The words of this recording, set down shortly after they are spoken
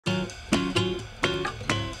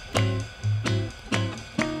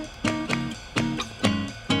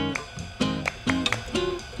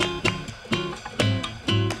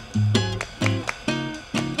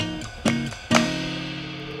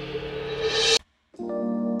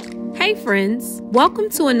Hey friends, welcome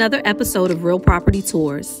to another episode of Real Property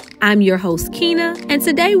Tours. I'm your host Keena, and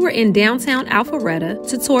today we're in Downtown Alpharetta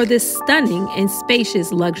to tour this stunning and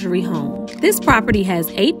spacious luxury home. This property has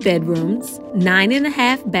 8 bedrooms,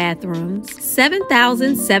 9.5 bathrooms,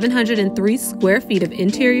 7,703 square feet of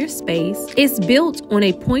interior space. It's built on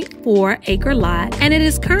a 0.4 acre lot, and it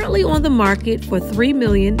is currently on the market for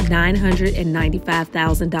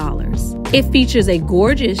 $3,995,000. It features a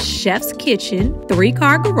gorgeous chef's kitchen,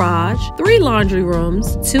 3-car garage, 3 laundry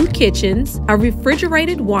rooms, 2 kitchens, a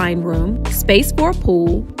refrigerated wine room, space for a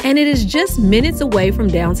pool, and it is just minutes away from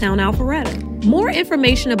downtown Alpharetta. More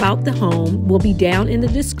information about the home will be down in the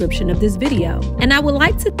description of this video. And I would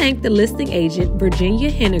like to thank the listing agent,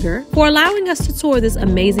 Virginia Hennigar, for allowing us to tour this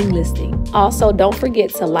amazing listing. Also, don't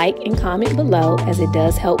forget to like and comment below as it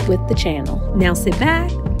does help with the channel. Now sit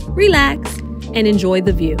back, relax, and enjoy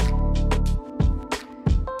the view.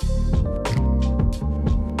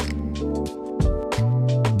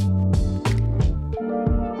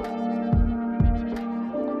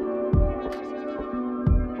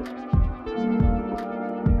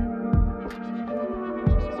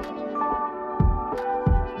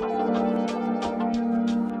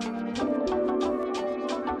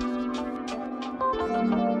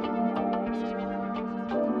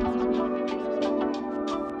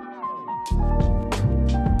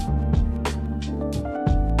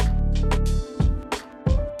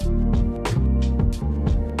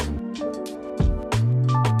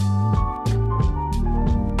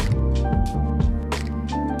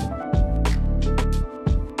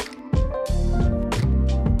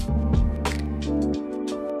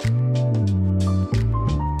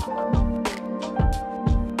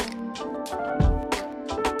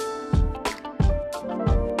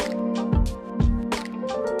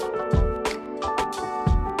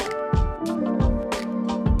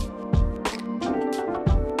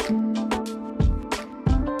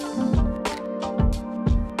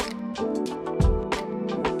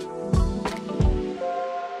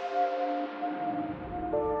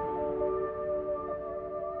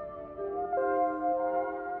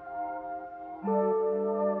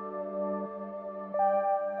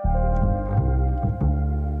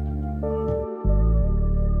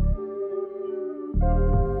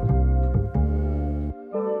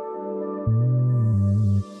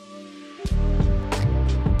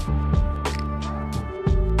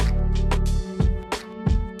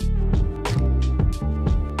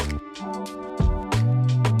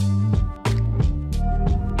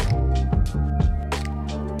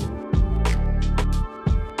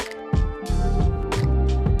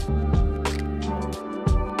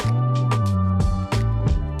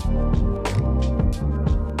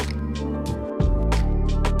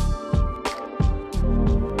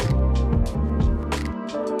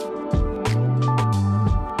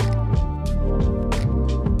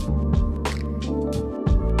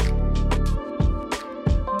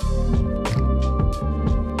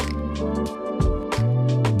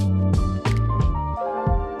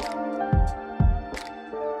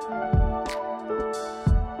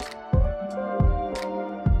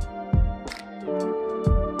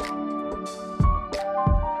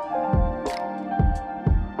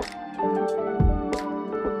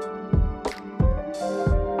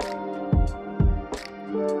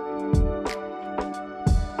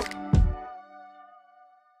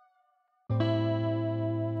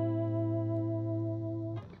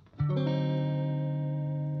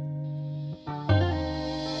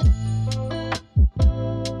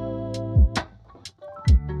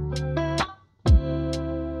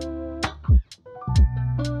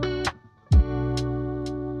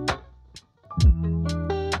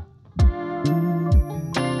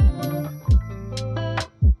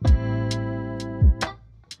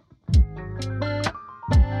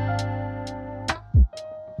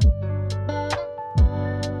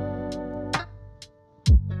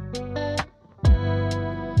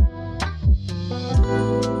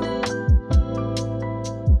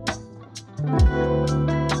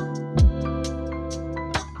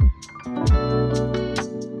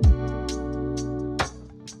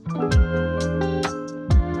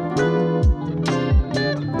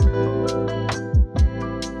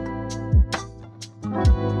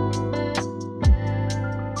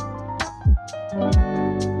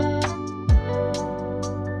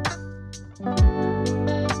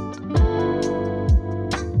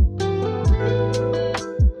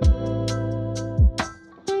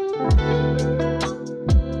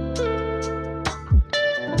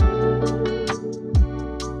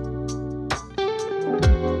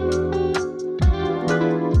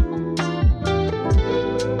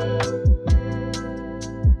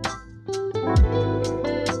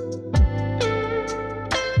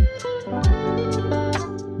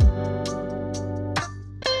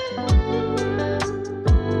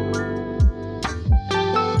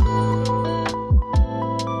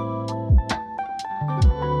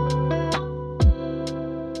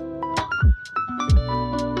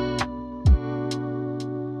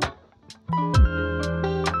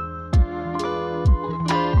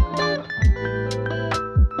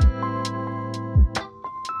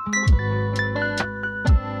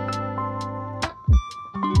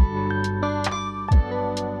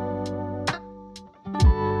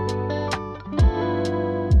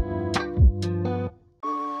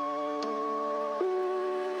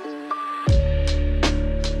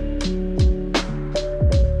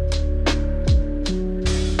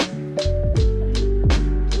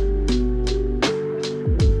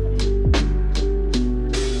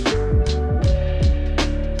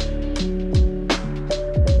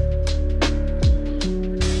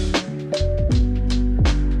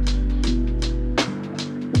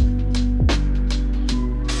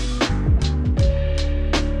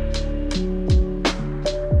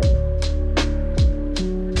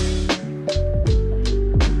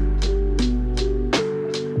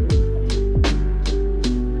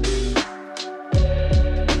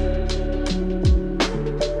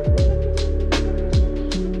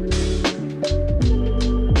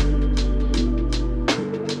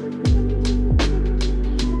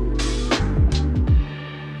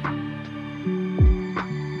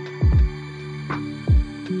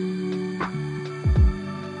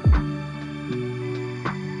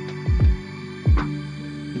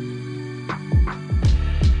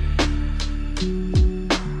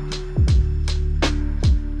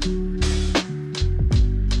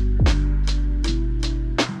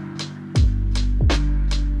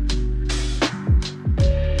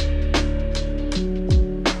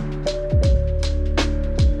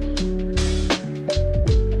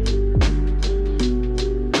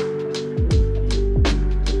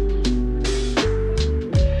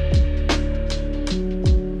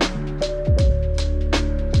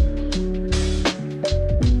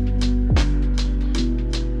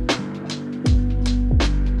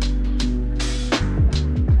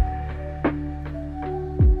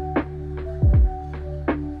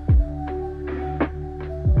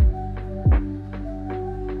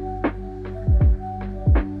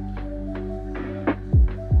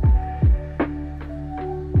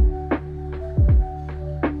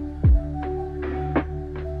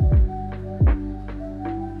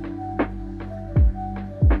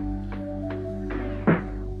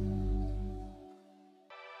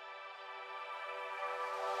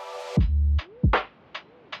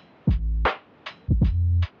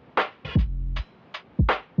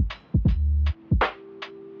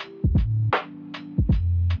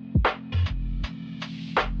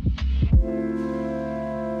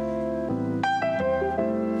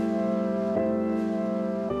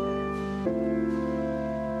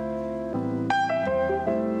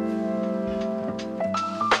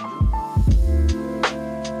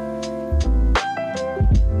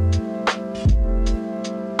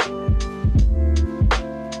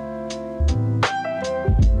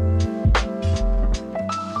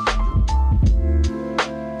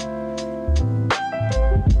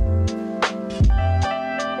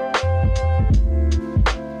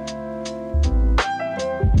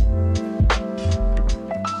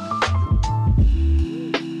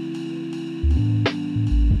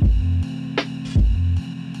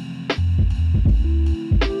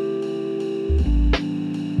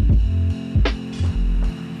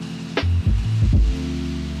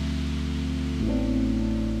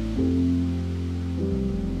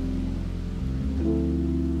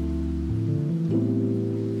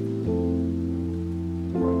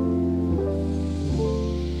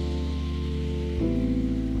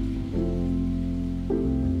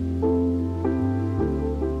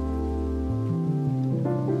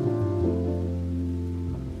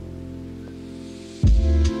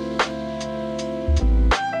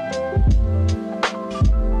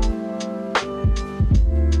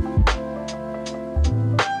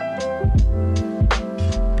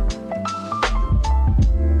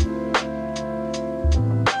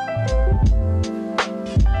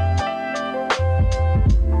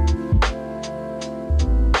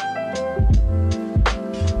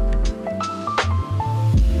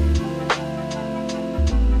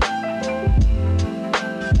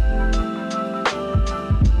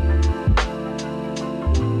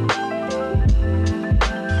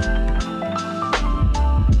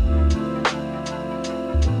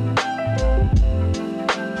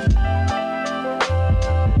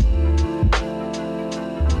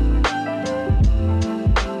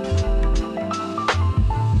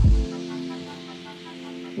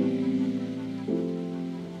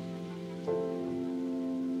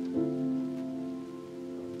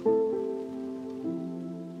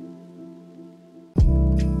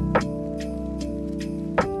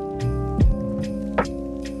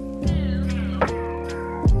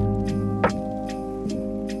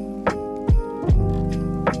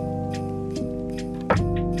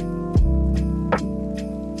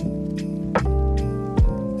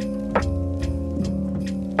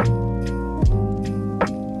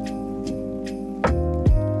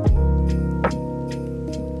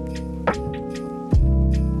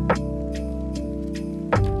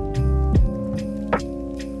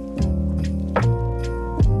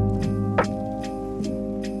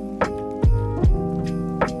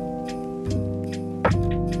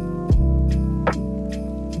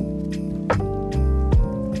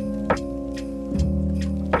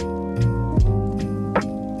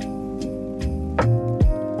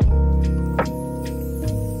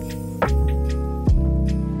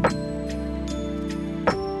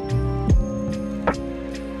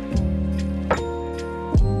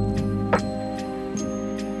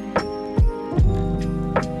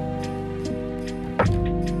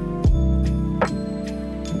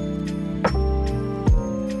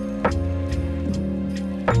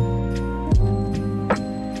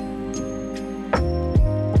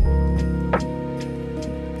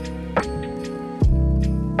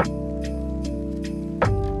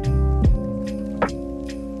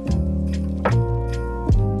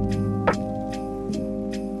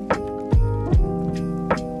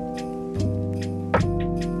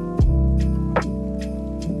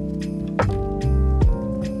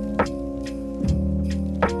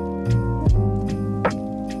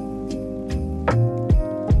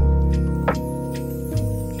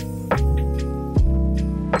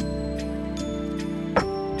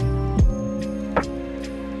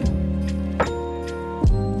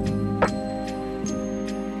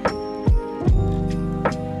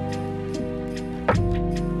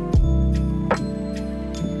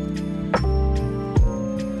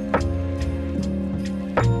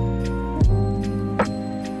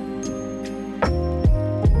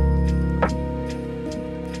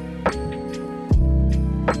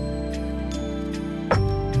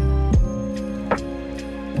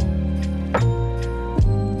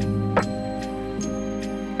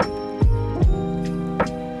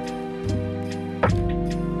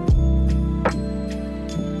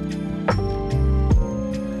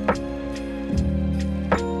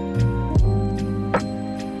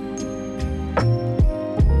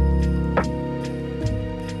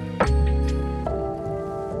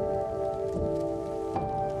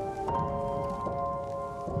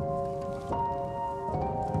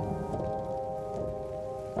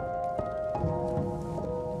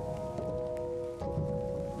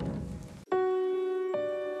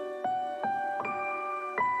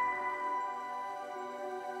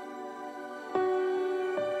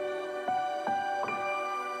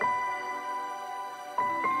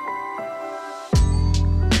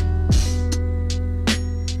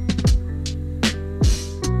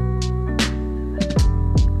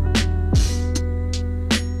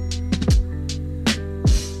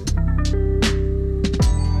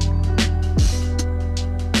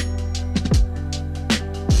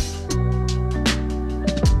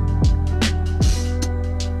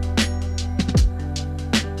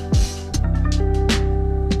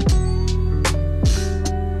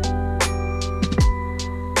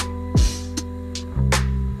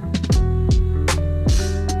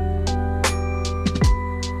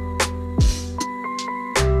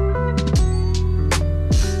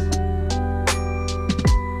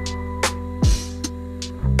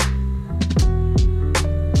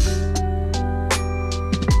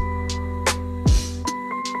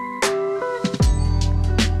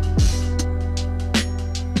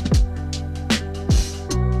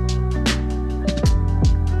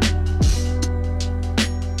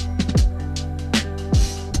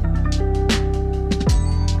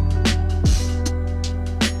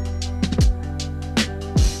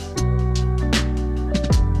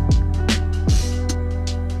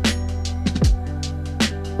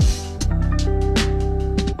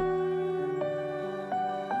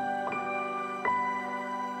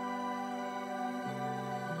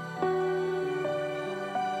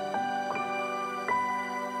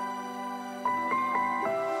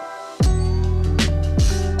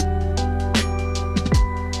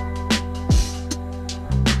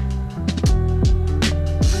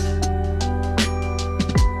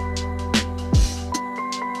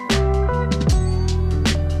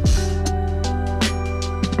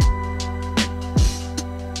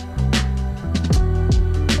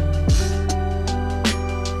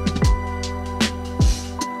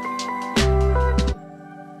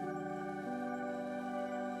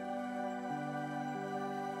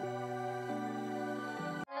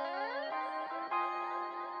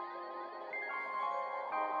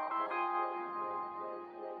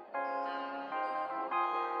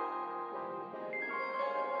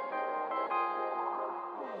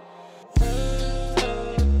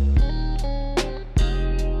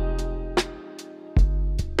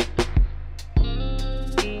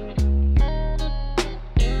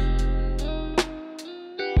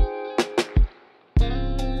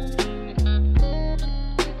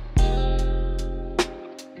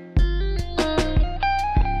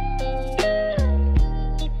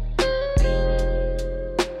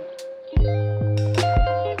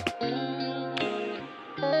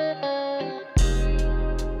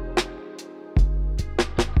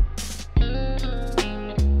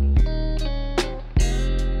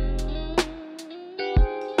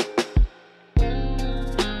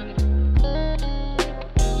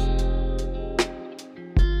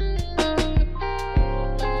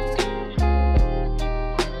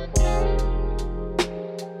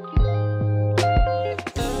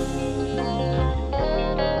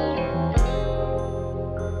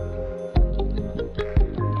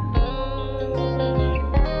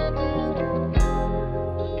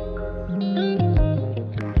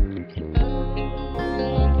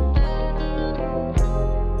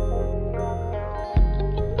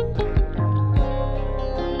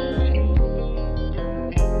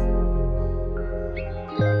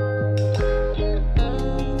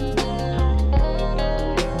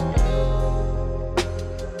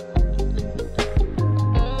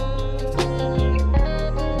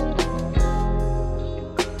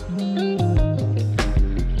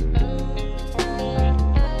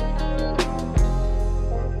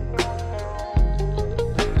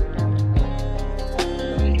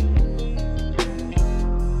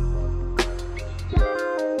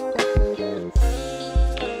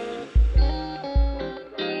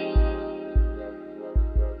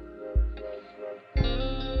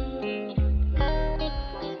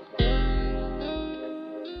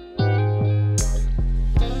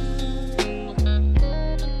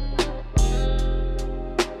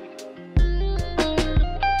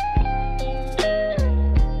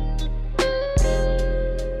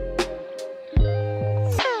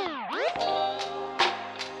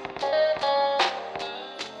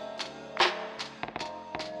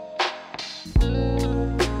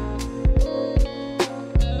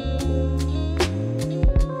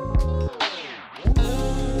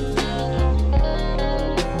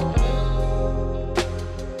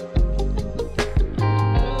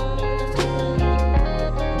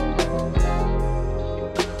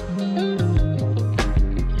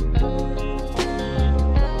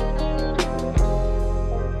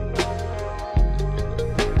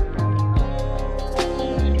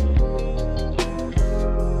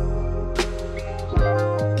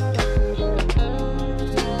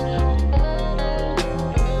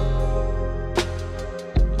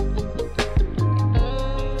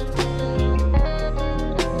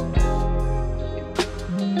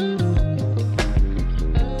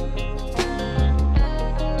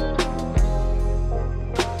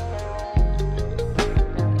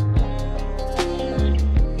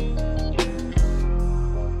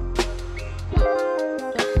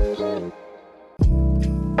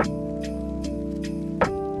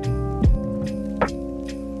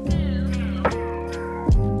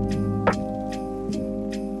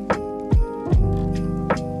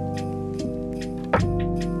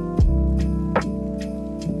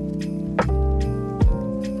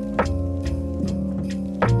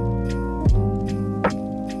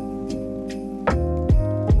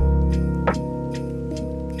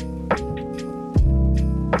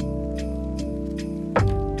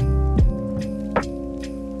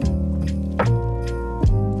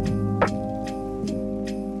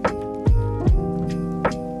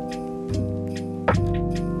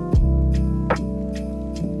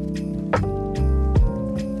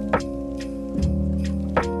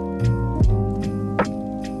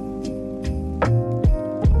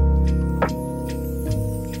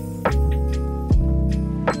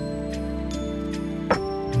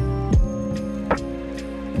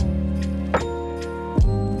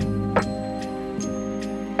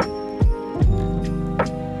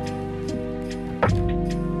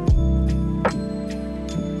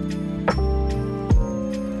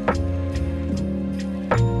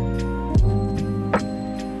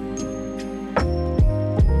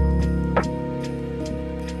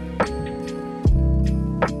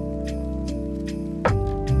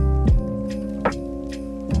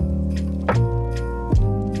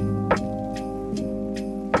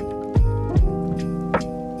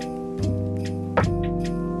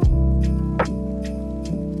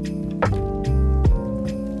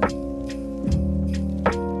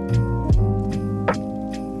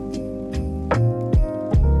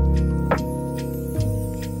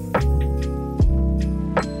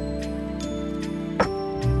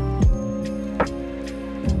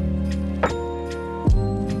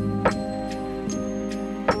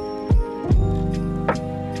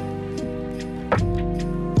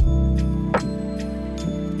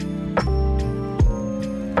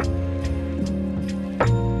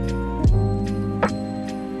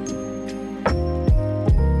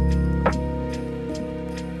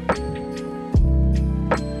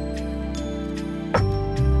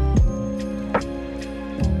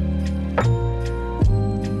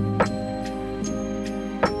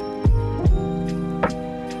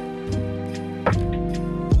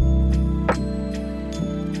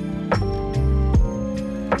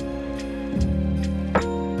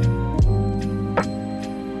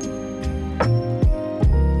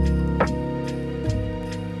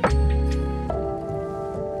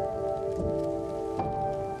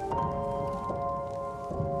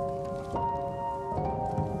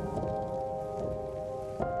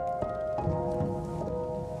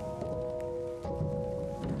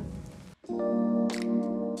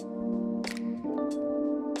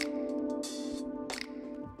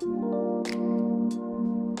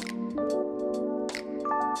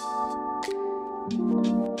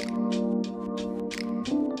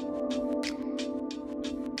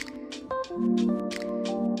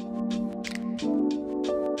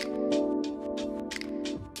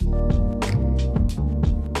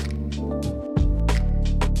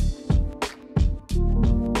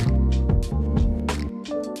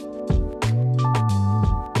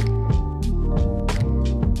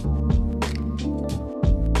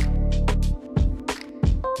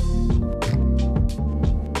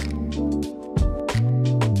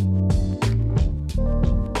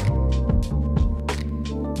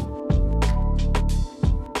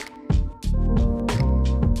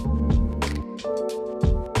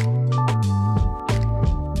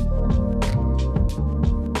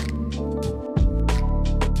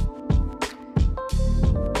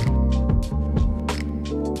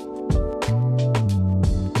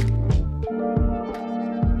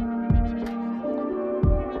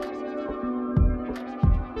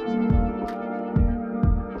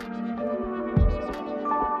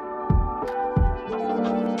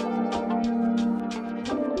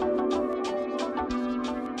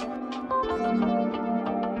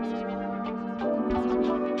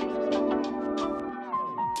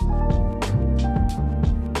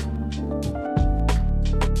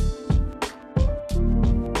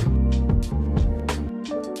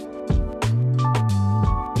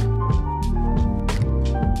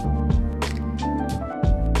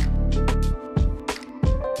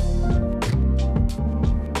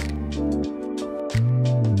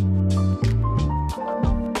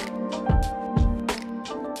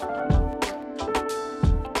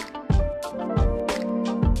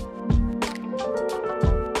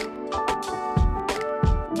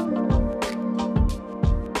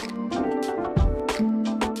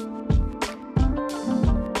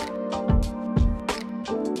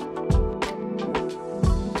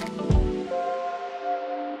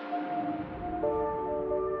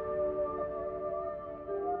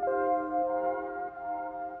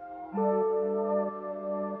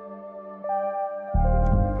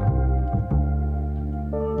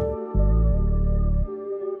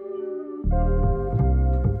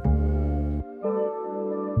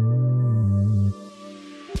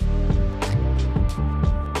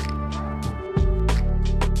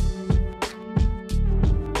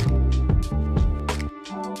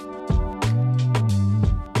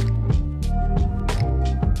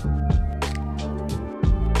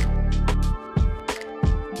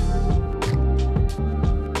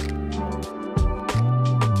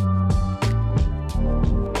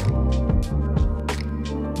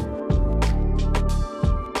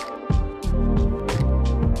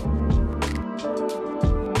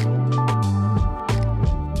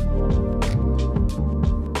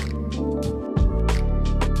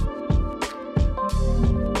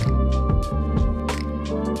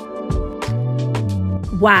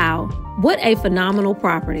 Wow, what a phenomenal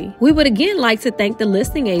property. We would again like to thank the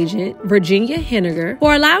listing agent, Virginia Hennigar,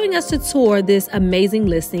 for allowing us to tour this amazing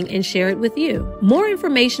listing and share it with you. More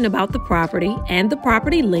information about the property and the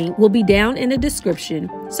property link will be down in the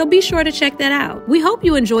description, so be sure to check that out. We hope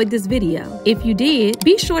you enjoyed this video. If you did,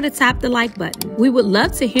 be sure to tap the like button. We would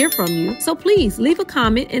love to hear from you, so please leave a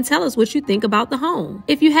comment and tell us what you think about the home.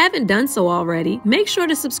 If you haven't done so already, make sure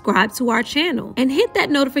to subscribe to our channel and hit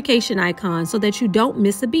that notification icon so that you don't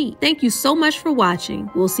miss a beat. Thank you so much for watching.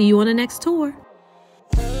 We'll see you on the next tour.